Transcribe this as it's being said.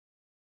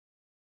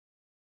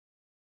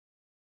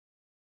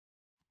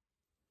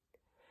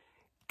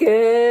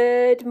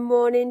Good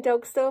morning,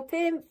 Dogsthorpe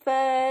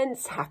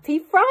infants. Happy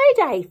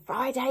Friday.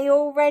 Friday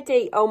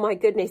already. Oh my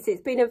goodness,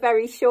 it's been a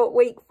very short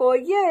week for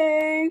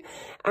you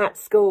at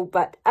school,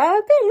 but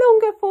a bit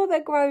longer for the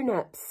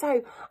grown-ups.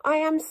 So I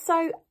am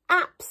so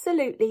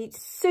absolutely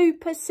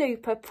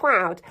super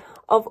proud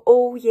of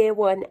all year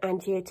 1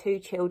 and year 2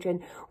 children.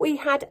 We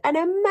had an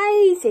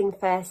amazing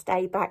first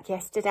day back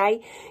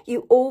yesterday.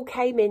 You all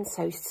came in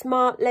so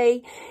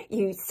smartly.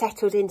 You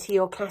settled into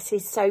your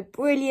classes so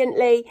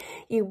brilliantly.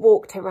 You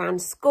walked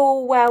around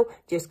school well.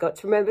 Just got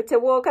to remember to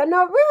walk and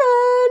not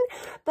run.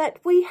 But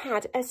we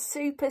had a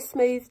super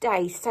smooth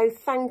day. So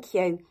thank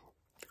you.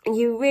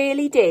 You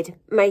really did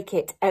make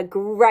it a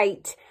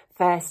great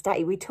first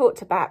day. We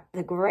talked about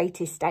the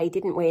greatest day,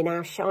 didn't we, in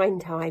our shine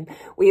time.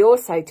 We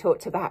also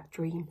talked about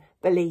dream,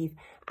 believe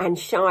and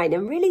shine,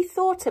 and really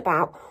thought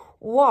about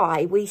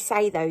why we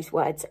say those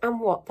words and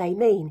what they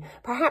mean.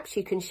 Perhaps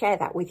you can share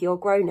that with your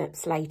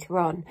grown-ups later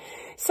on.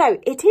 So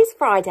it is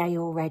Friday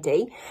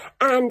already,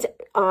 and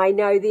I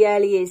know the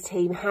early years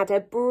team had a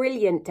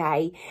brilliant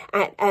day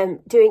at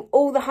doing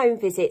all the home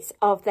visits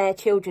of their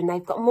children.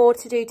 They've got more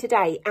to do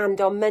today and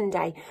on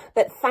Monday,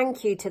 but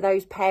thank you to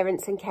those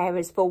parents and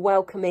carers for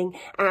welcoming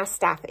our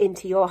staff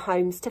into your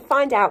homes to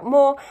find out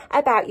more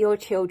about your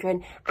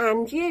children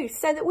and you,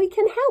 so that we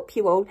can help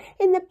you all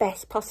in the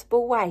best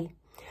possible way.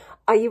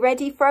 Are you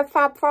ready for a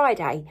Fab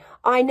Friday?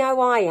 I know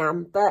I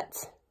am,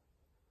 but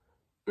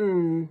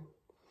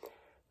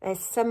there's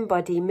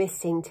somebody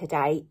missing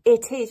today.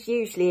 It is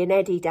usually an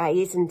Eddie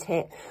day, isn't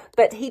it?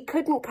 But he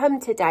couldn't come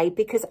today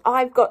because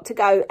I've got to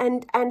go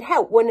and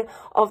help one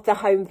of the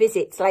home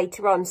visits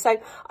later on. So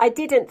I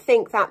didn't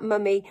think that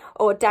mummy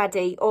or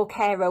daddy or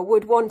carer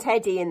would want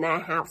Eddie in their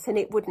house, and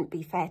it wouldn't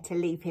be fair to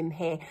leave him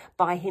here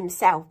by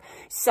himself.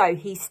 So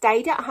he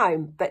stayed at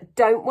home, but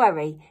don't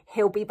worry,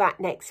 he'll be back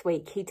next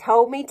week. He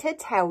told me to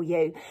tell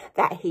you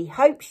that he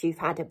hopes you've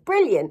had a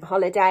brilliant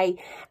holiday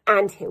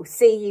and he'll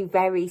see you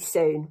very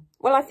soon.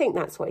 Well, I think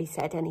that's what he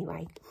said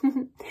anyway.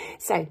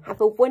 So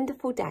have a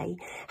wonderful day.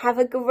 Have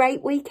a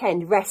great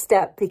weekend. Rest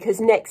up, because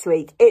next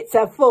week it's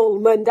a full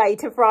Monday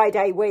to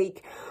Friday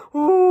week.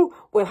 Ooh,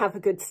 we'll have a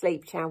good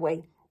sleep, shall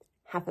we?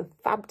 Have a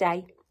fab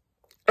day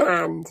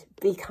and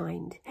be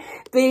kind,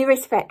 be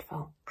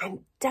respectful, and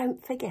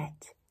don't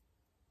forget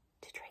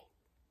to dream,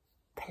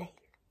 believe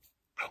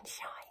and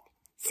shine.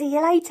 See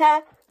you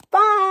later.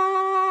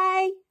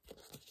 Bye.